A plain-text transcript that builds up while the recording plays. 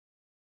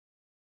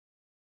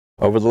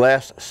Over the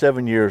last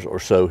 7 years or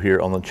so here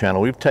on the channel,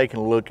 we've taken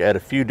a look at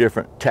a few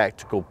different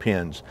tactical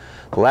pens.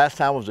 The last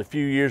time was a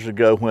few years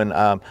ago when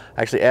I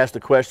actually asked the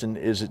question,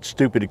 is it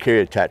stupid to carry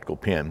a tactical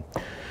pen?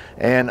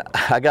 And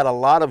I got a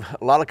lot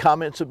of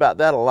comments about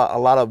that. A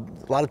lot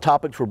of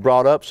topics were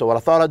brought up. So what I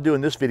thought I'd do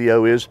in this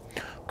video is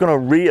I'm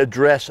going to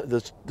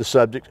readdress the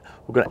subject.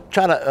 We're going to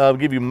try to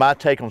give you my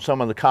take on some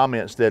of the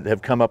comments that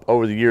have come up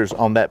over the years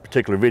on that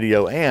particular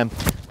video, and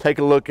take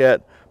a look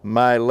at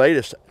my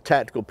latest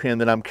tactical pen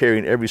that I'm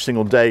carrying every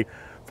single day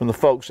from the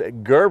folks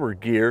at Gerber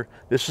Gear.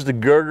 This is the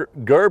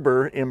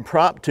Gerber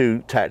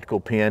Impromptu Tactical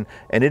Pen,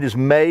 and it is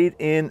made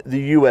in the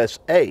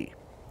USA.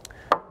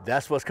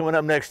 That's what's coming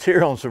up next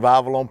here on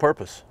Survival on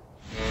Purpose.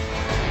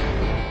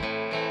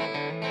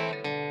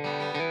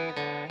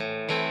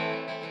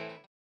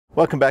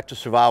 Welcome back to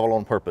Survival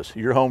on Purpose,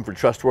 your home for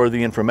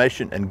trustworthy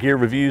information and gear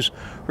reviews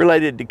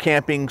related to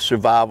camping,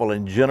 survival,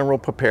 and general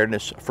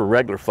preparedness for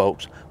regular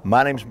folks.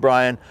 My name's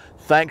Brian.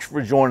 Thanks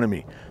for joining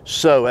me.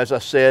 So, as I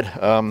said,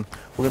 we're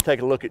going to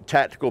take a look at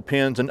tactical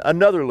pens and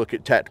another look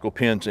at tactical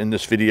pens in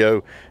this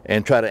video,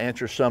 and try to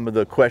answer some of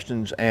the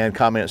questions and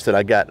comments that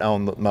I got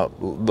on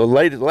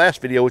the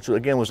last video, which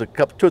again was 2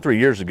 or 3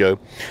 years ago.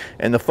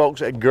 And the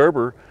folks at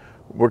Gerber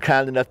were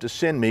kind enough to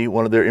send me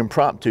one of their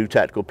impromptu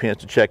tactical pens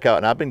to check out,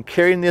 and I've been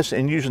carrying this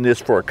and using this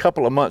for a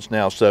couple of months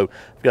now, so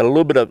I've got a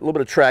little bit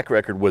of track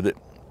record with it.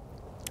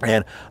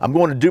 And I'm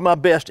going to do my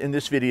best in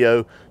this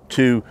video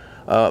to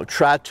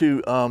try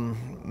to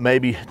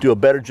maybe do a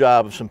better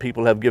job. Some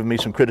people have given me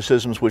some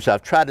criticisms, which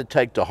I've tried to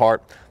take to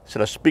heart.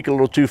 Said I speak a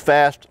little too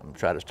fast. I'm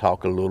trying to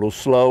talk a little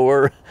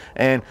slower,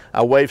 and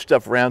I wave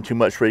stuff around too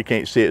much where you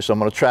can't see it. So I'm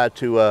going to try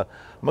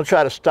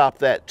to stop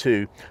that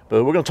too.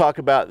 But we're going to talk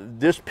about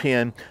this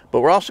pen,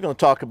 but we're also going to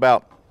talk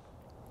about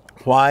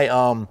why,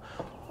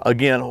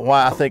 again,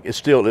 why I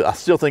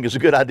still think it's a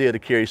good idea to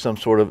carry some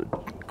sort of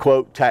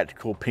quote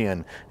tactical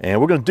pen. And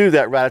we're going to do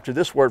that right after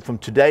this word from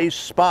today's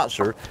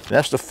sponsor, and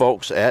that's the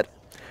folks at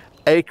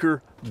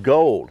Acre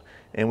Gold.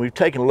 And we've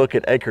taken a look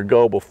at Acre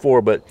Gold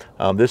before, but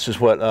this is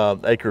what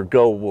Acre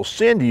Gold will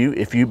send you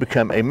if you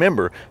become a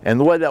member. And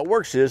the way that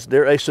works is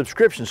they're a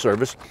subscription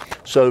service.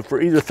 So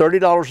for either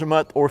 $30 a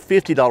month or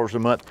 $50 a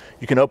month,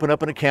 you can open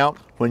up an account.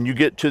 When you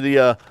get to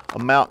the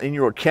amount in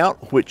your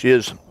account, which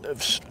is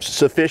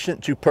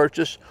sufficient to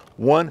purchase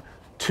one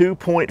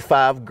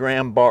 2.5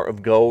 gram bar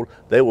of gold,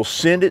 they will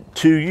send it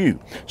to you.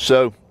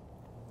 So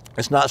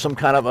it's not some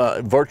kind of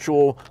a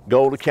virtual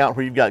gold account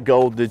where you've got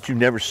gold that you've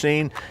never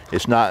seen.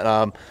 It's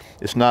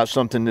not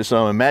something that's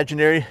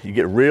imaginary. You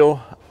get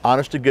real,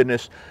 honest to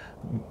goodness,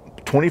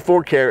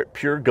 24 karat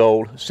pure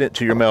gold sent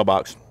to your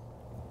mailbox.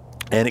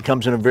 And it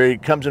comes in a very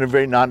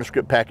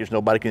nondescript package.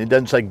 It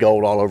doesn't say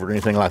gold all over it or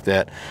anything like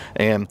that.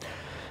 And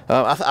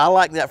I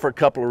like that for a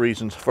couple of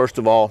reasons. First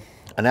of all,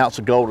 an ounce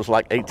of gold is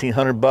like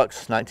 1,800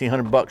 bucks,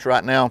 1,900 bucks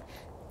right now.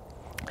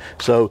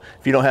 So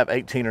if you don't have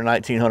 1,800 or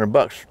 1,900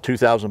 bucks,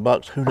 2,000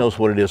 bucks, who knows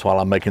what it is while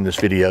I'm making this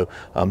video,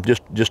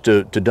 just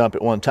to dump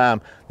it one time.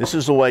 This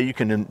is the way you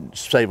can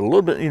save a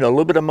little bit, a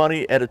little bit of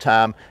money at a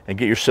time and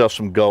get yourself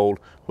some gold,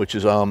 which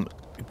is,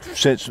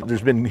 since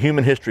there's been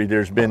human history,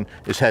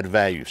 it's had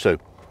value. So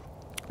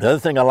the other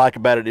thing I like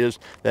about it is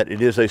that it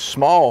is a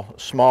small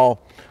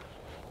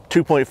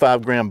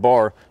 2.5 gram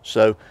bar.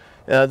 So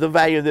the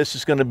value of this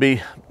is going to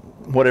be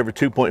whatever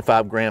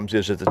 2.5 grams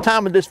is. At the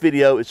time of this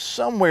video, it's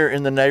somewhere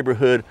in the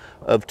neighborhood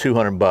of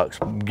 200 bucks,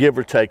 give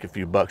or take a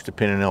few bucks,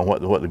 depending on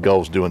what the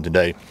gold's doing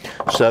today.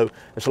 So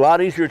it's a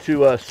lot easier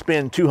to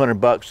spend 200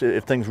 bucks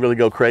if things really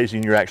go crazy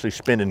and you're actually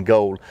spending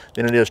gold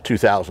than it is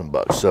 2,000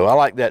 bucks. So I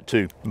like that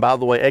too. By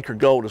the way, Acre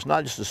Gold is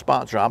not just a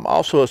sponsor. I'm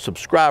also a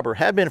subscriber,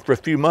 have been for a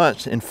few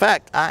months. In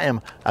fact,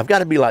 I've got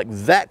to be like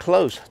that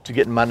close to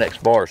getting my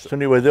next bar. So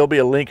anyway, there'll be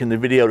a link in the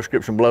video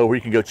description below where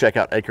you can go check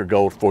out Acre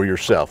Gold for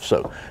yourself.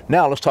 So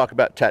now let's talk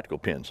about tactical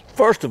pens.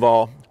 First of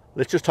all,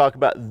 let's just talk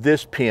about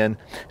this pen,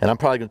 and I'm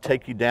probably going to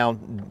take you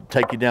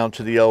down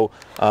to the old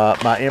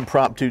my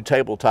impromptu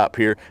tabletop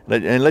here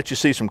and let you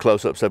see some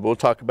close-ups of it. We'll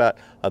talk about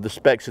the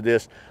specs of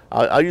this.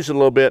 I'll use it a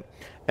little bit,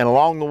 and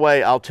along the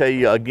way I'll tell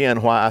you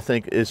again why I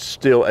think it's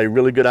still a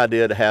really good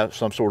idea to have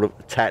some sort of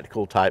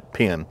tactical type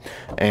pen.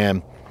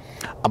 And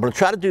I'm going to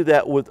try to do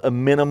that with a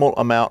minimal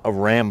amount of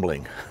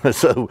rambling.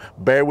 So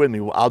bear with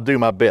me, I'll do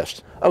my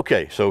best.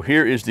 Okay, so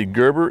here is the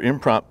Gerber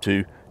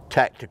Impromptu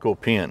Tactical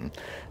Pen,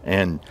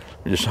 and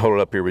just hold it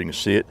up here where you can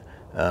see it.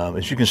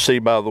 As you can see,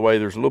 by the way,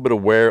 there's a little bit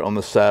of wear on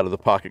the side of the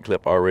pocket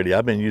clip already.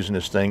 I've been using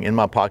this thing in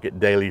my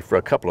pocket daily for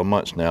a couple of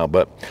months now,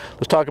 but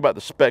let's talk about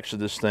the specs of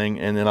this thing,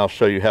 and then I'll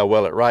show you how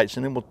well it writes,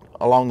 and then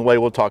along the way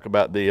we'll talk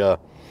about the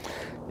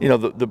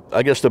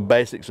I guess the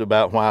basics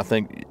about why I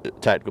think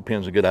tactical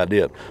pens are a good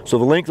idea. So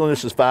the length on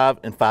this is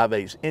 5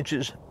 5/8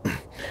 inches,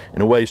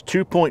 and it weighs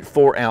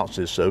 2.4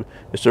 ounces. So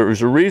it's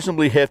a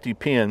reasonably hefty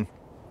pen.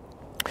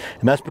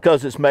 And that's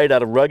because it's made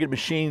out of rugged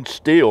machined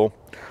steel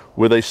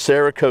with a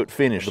Cerakote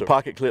finish. The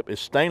pocket clip is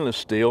stainless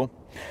steel,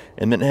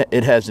 and then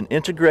it has an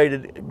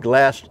integrated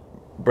glass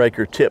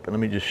breaker tip. And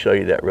let me just show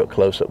you that real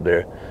close up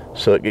there.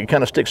 So it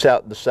kind of sticks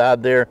out the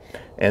side there,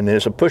 and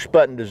there's a push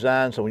button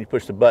design, so when you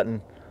push the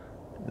button,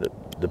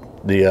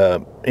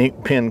 the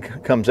ink pen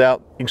comes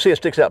out. You can see it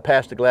sticks out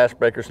past the glass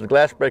breaker, so the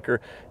glass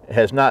breaker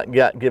has not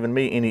given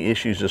me any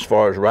issues as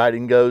far as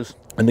writing goes.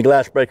 And the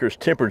glass breaker is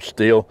tempered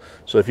steel,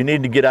 so if you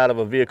need to get out of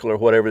a vehicle or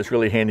whatever, it's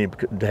really handy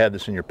to have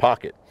this in your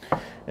pocket.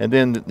 And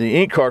then the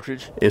ink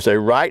cartridge is a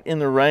Rite in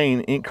the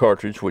Rain ink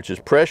cartridge, which is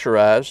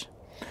pressurized,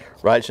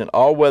 writes in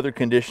all weather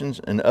conditions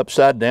and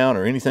upside down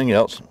or anything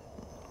else.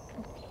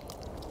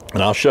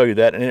 And I'll show you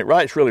that, and it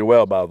writes really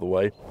well, by the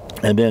way.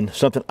 And then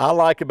something I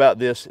like about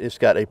this, it's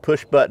got a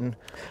push button.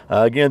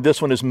 Again,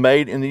 this one is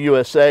made in the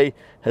USA,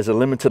 has a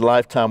limited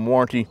lifetime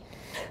warranty,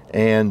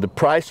 and the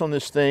price on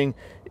this thing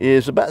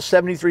is about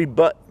 73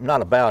 bucks,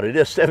 not about, it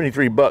is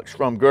 73 bucks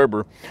from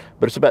Gerber,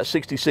 but it's about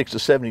 66 to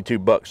 72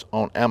 bucks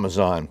on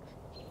Amazon.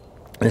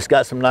 And it's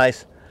got some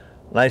nice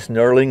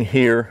knurling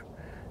here,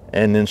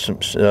 and then some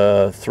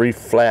 3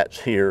 flats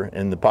here,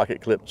 and the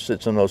pocket clip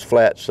sits on those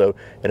flats, so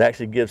it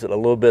actually gives it a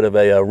little bit of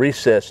a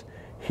recess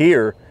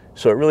here,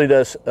 so it really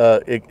does,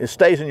 it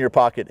stays in your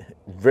pocket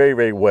very,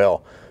 very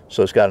well.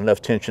 So it's got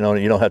enough tension on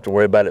it, you don't have to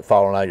worry about it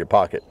falling out of your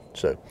pocket.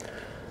 So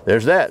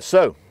there's that.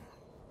 So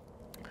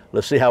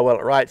let's see how well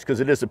it writes,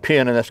 because it is a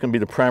pen and that's going to be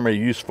the primary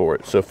use for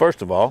it. So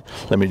first of all,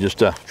 let me just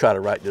try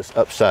to write this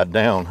upside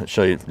down and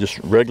show you just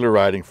regular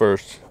writing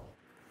first.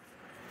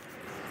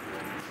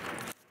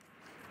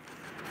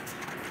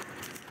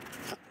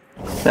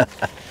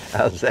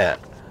 How's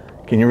that?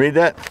 Can you read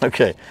that?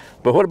 Okay,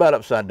 but what about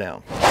upside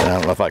down? I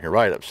don't know if I can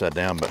write upside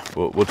down, but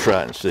we'll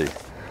try it and see.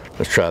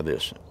 Let's try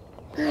this.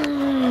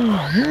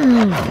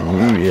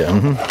 Yeah,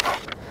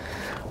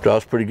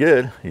 draws pretty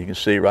good. You can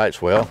see it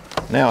writes well.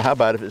 Now, how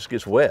about if it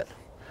gets wet?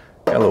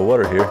 Got a little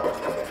water here.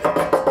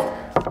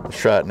 Let's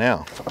try it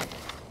now.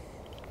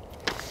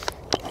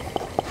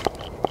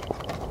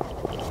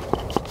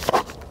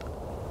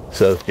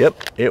 So, yep,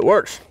 it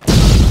works.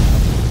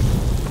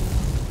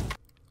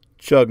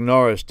 Chuck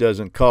Norris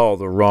doesn't call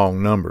the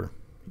wrong number.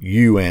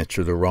 You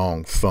answer the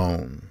wrong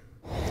phone.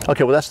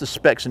 Okay, well, that's the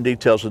specs and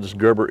details of this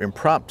Gerber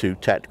Impromptu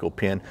Tactical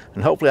Pen,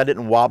 and hopefully I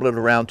didn't wobble it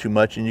around too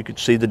much and you could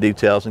see the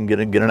details and get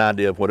an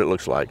idea of what it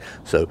looks like.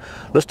 So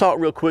let's talk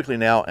real quickly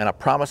now, and I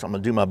promise I'm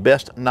going to do my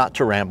best not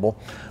to ramble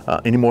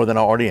any more than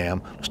I already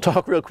am. Let's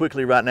talk real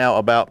quickly right now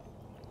about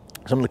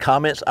some of the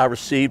comments I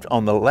received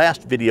on the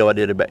last video I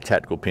did about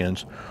tactical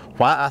pens,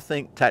 why I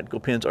think tactical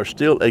pens are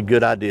still a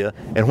good idea,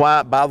 and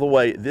why, by the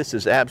way, this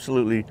is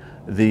absolutely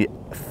the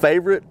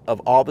favorite of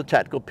all the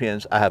tactical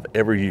pens I have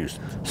ever used.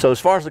 So as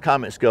far as the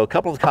comments go, a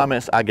couple of the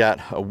comments I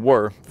got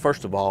were,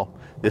 first of all,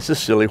 this is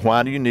silly.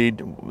 Why do you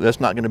need, that's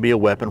not going to be a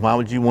weapon. Why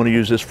would you want to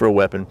use this for a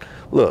weapon?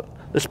 Look,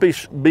 let's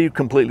be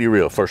completely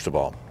real, first of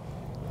all.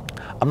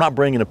 I'm not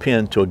bringing a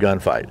pen to a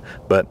gunfight,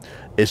 but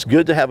it's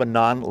good to have a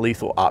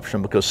non-lethal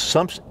option, because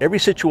every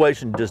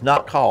situation does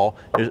not call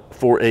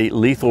for a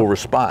lethal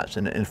response.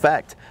 And in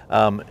fact,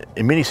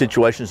 in many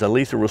situations, a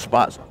lethal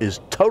response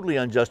is totally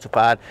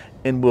unjustified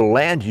and will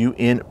land you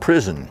in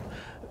prison.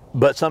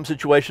 But some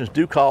situations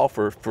do call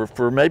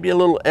for maybe a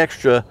little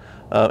extra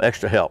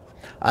help.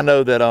 I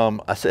know that,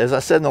 as I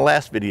said in the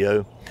last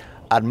video,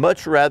 I'd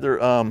much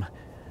rather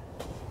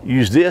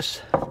use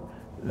this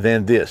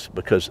than this,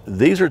 because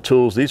these are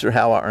tools, these are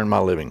how I earn my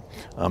living,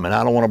 and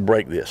I don't want to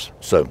break this.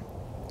 So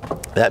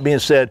that being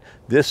said,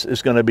 this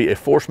is going to be a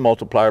force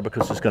multiplier,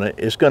 because it's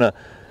going to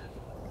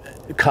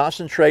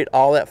concentrate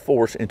all that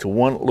force into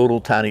one little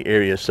tiny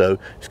area. So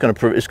it's going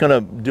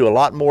to do a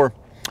lot more,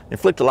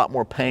 inflict a lot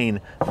more pain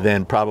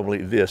than probably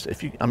this.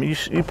 If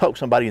you poke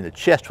somebody in the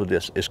chest with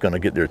this, it's going to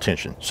get their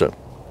attention. So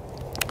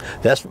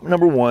that's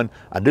number one.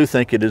 I do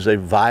think it is a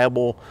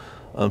viable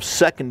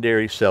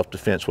secondary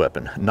self-defense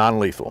weapon,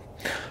 non-lethal.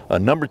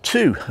 Number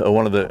two,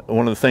 one of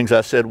the things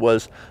I said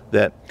was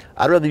that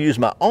I'd rather use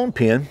my own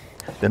pen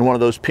than one of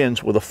those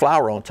pens with a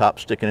flower on top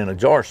sticking in a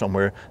jar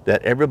somewhere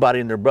that everybody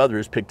and their brother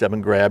has picked up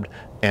and grabbed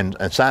and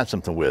signed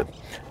something with.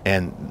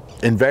 And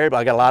invariably,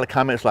 I got a lot of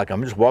comments like,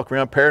 I'm just walking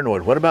around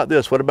paranoid. What about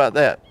this? What about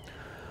that?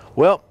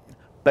 Well,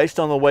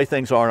 based on the way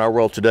things are in our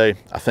world today,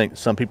 I think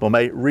some people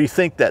may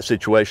rethink that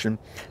situation,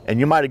 and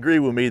you might agree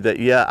with me that,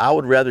 yeah, I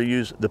would rather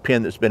use the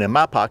pen that's been in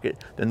my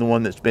pocket than the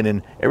one that's been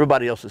in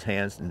everybody else's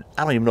hands, and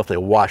I don't even know if they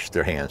wash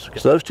their hands.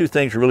 So those two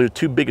things are really the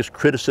two biggest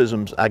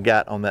criticisms I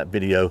got on that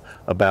video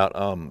about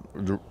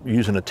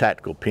using a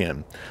tactical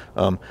pen.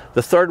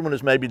 The third one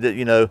is maybe that,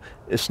 you know,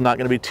 it's not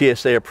going to be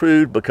TSA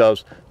approved,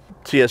 because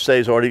TSA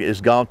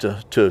is gone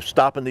to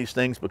stopping these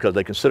things because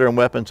they consider them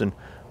weapons, and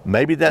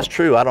maybe that's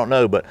true, I don't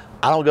know, but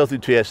I don't go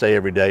through TSA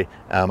every day.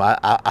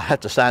 I have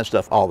to sign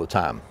stuff all the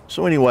time.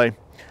 So anyway,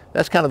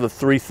 that's kind of the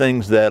three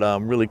things that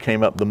really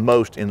came up the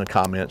most in the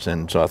comments,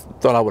 and so I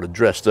thought I would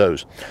address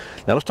those.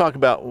 Now let's talk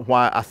about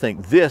why I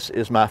think this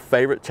is my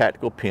favorite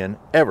tactical pen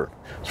ever.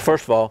 So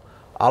first of all,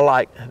 I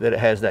like that it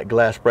has that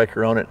glass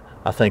breaker on it.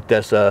 I think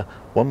that's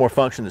one more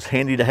function that's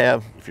handy to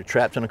have if you're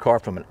trapped in a car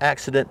from an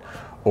accident,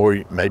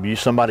 or maybe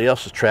somebody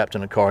else is trapped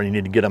in a car and you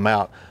need to get them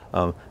out.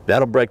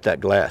 That'll break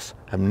that glass.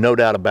 I have no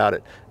doubt about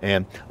it.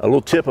 And a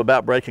little tip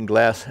about breaking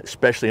glass,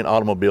 especially in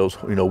automobiles,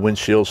 you know,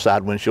 windshields,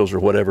 side windshields or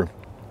whatever.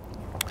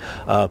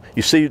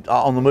 You see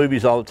on the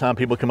movies all the time,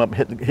 people come up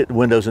and hit the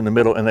windows in the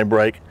middle and they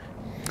break.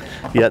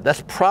 Yeah,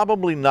 that's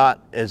probably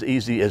not as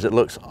easy as it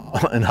looks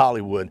in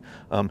Hollywood.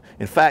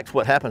 In fact,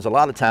 what happens a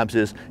lot of times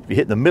is if you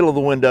hit in the middle of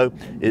the window,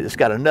 it's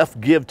got enough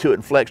give to it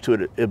and flex to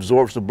it, it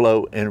absorbs the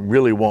blow and it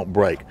really won't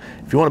break.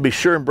 If you want to be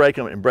sure and break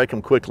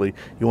them quickly,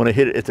 you want to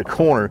hit it at the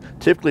corner,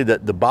 typically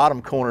the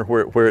bottom corner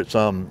where it's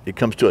it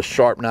comes to a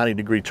sharp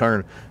 90-degree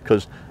turn,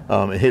 because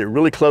and hit it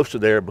really close to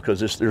there, because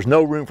there's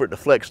no room for it to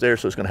flex there,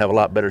 so it's going to have a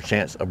lot better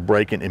chance of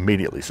breaking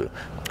immediately. So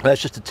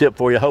that's just a tip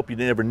for you. I hope you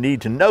never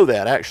need to know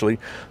that, actually.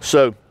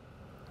 So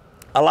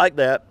I like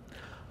that.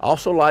 I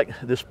also like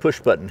this push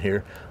button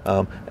here,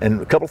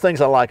 and a couple things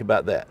I like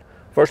about that.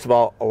 First of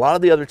all, a lot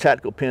of the other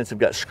tactical pens have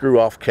got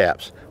screw-off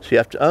caps, so you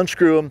have to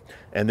unscrew them,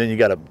 and then you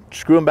got to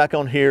screw them back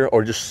on here,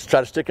 or just try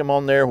to stick them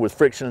on there with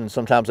friction, and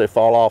sometimes they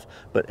fall off.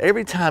 But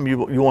every time you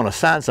want to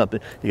sign something,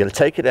 you got to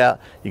take it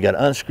out, you got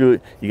to unscrew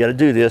it, you got to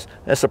do this.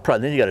 That's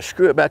then you got to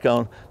screw it back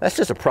on. That's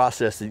just a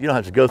process that you don't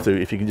have to go through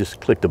if you can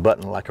just click the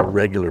button like a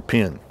regular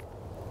pen.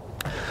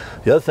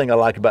 The other thing I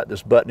like about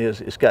this button is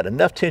it's got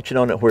enough tension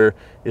on it where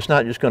it's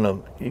not just gonna,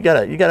 you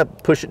gotta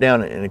push it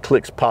down and it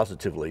clicks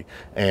positively.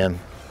 And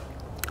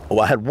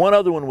I had one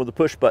other one with a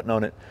push button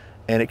on it,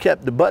 and it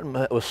kept,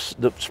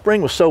 the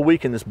spring was so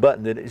weak in this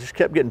button that it just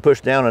kept getting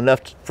pushed down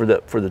enough for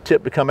the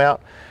tip to come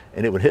out,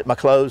 and it would hit my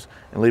clothes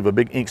and leave a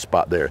big ink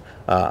spot there.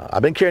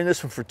 I've been carrying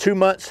this one for 2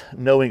 months,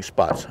 no ink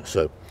spots,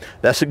 so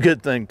that's a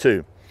good thing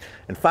too.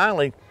 And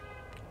finally,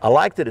 I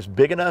like that it's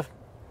big enough.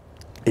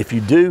 If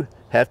you do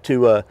have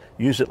to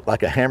use it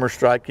like a hammer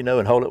strike, you know,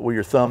 and hold it with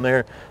your thumb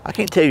there. I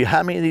can't tell you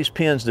how many of these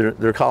pens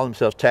that are calling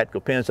themselves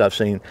tactical pens I've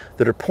seen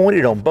that are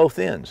pointed on both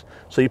ends.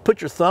 So you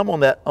put your thumb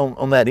on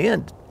that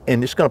end,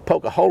 and it's going to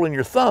poke a hole in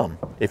your thumb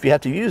if you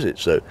have to use it.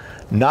 So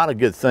not a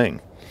good thing,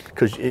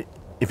 because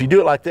if you do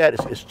it like that,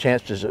 it's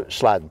chances of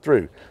sliding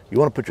through. You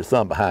want to put your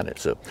thumb behind it.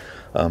 So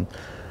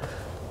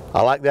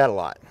I like that a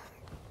lot.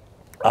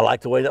 I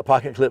like the way that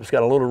pocket clip's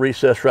got a little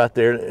recess right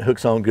there. It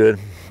hooks on good,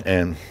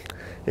 and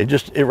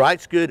it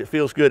writes good, it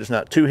feels good, it's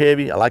not too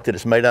heavy. I like that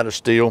it's made out of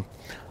steel.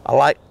 I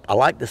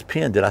like this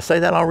pen. Did I say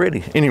that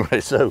already?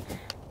 Anyway, so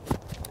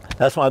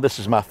that's why this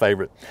is my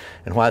favorite,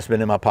 and why it's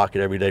been in my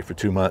pocket every day for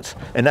 2 months.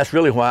 And that's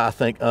really why I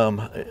think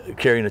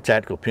carrying a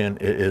tactical pen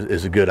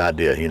is a good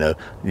idea. You know,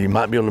 you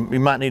might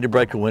need to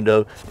break a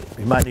window,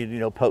 you might need to, you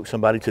know, poke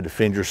somebody to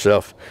defend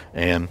yourself,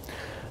 and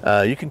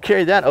you can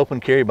carry that open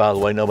carry, by the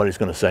way, nobody's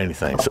going to say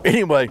anything. So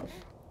anyway,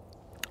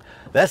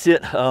 that's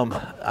it.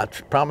 I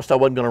promised I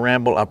wasn't going to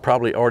ramble. I've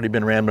probably already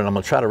been rambling. I'm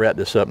going to try to wrap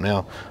this up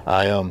now.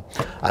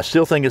 I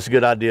still think it's a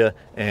good idea,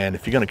 and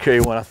if you're going to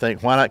carry one, I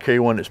think, why not carry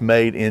one that's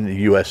made in the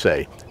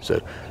USA? So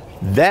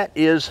that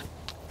is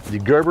the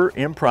Gerber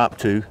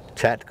Impromptu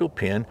Tactical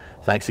Pen.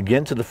 Thanks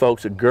again to the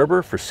folks at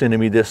Gerber for sending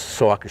me this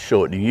so I could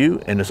show it to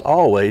you. And as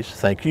always,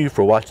 thank you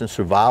for watching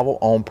Survival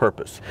on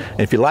Purpose.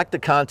 And if you like the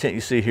content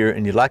you see here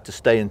and you'd like to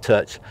stay in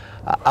touch,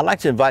 I'd like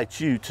to invite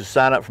you to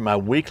sign up for my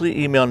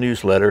weekly email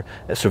newsletter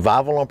at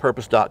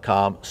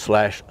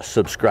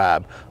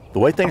survivalonpurpose.com/subscribe. The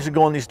way things are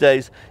going these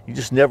days, you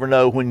just never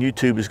know when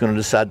YouTube is going to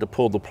decide to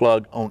pull the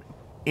plug on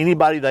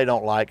anybody they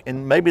don't like,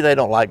 and maybe they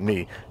don't like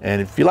me.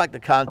 And if you like the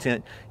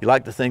content, you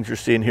like the things you're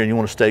seeing here, and you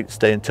want to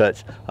stay in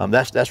touch,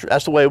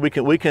 that's the way we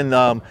can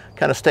kind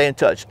of stay in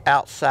touch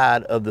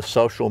outside of the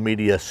social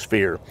media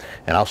sphere.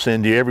 And I'll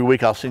send you every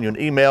week. I'll send you an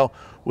email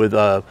with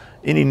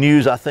any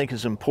news I think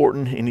is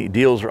important, any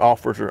deals or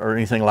offers or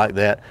anything like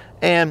that.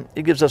 And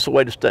it gives us a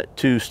way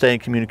to stay in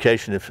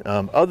communication if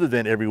other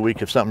than every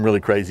week if something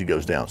really crazy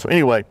goes down. So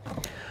anyway,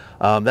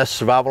 that's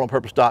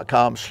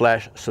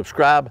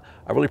survivalonpurpose.com/subscribe.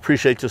 I really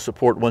appreciate your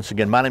support. Once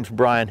again, my name's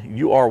Brian.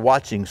 You are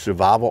watching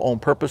Survival on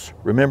Purpose.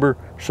 Remember,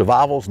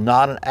 survival's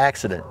not an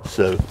accident,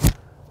 so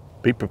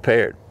be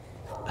prepared.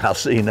 I'll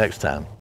see you next time.